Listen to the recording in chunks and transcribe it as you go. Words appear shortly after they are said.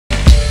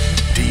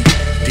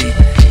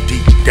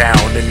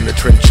down in the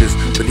trenches,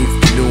 beneath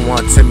the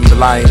nuance and the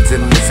lines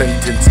in the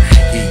sentence.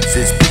 He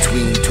exists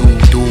between two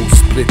dual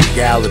split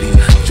realities,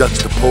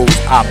 juxtaposed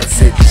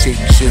opposite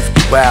shape shift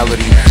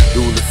duality.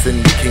 Duelist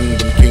in the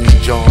kingdom, King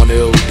John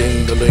L.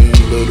 Ding-a-ling,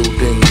 little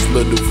dings,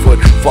 little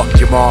foot. Fuck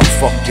your moms,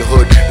 fuck your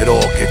hood. It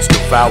all gets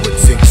devoured,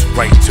 sinks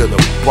right to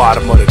the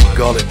bottom of the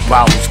gullet.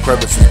 Bowels,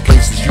 crevices,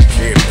 places you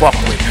can't fuck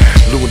with.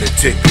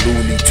 Lunatic,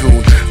 Looney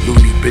Tune,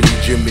 Looney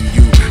Benjamin,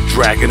 you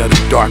dragon of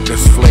the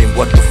darkness flame.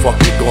 What the fuck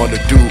you gonna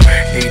do?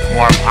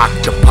 8-armed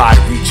octopi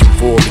reaching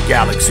for the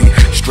galaxy.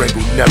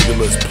 Strangled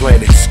nebulas,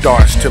 planets,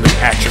 stars till it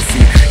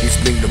atrophy. He's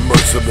being the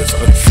merciless,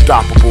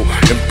 unstoppable,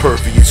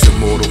 impervious,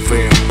 immortal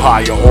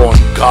vampire. On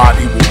God,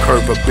 he will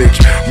curve a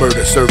bitch.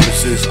 Murder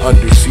services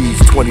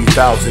underseas,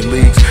 20,000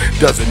 leagues.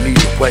 Doesn't need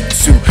a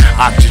wetsuit,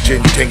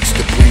 oxygen tanks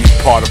to breathe.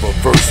 Part of a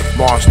verse of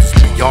monsters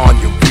beyond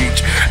your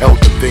reach.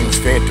 Elder things,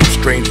 phantom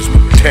strangers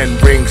with 10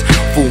 rings.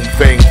 Foom,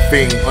 fang,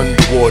 fing,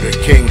 underwater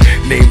king.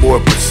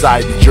 Namor,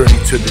 Poseidon, journey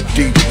to the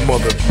deep.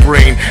 Mother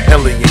brain,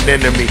 alien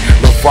enemy.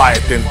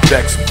 Leviathan,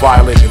 vex,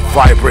 violent and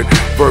vibrant.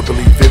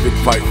 Verbally vivid,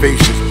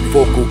 vivacious,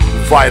 vocal,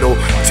 vital.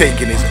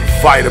 Taking his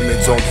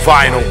vitamins on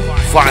vinyl.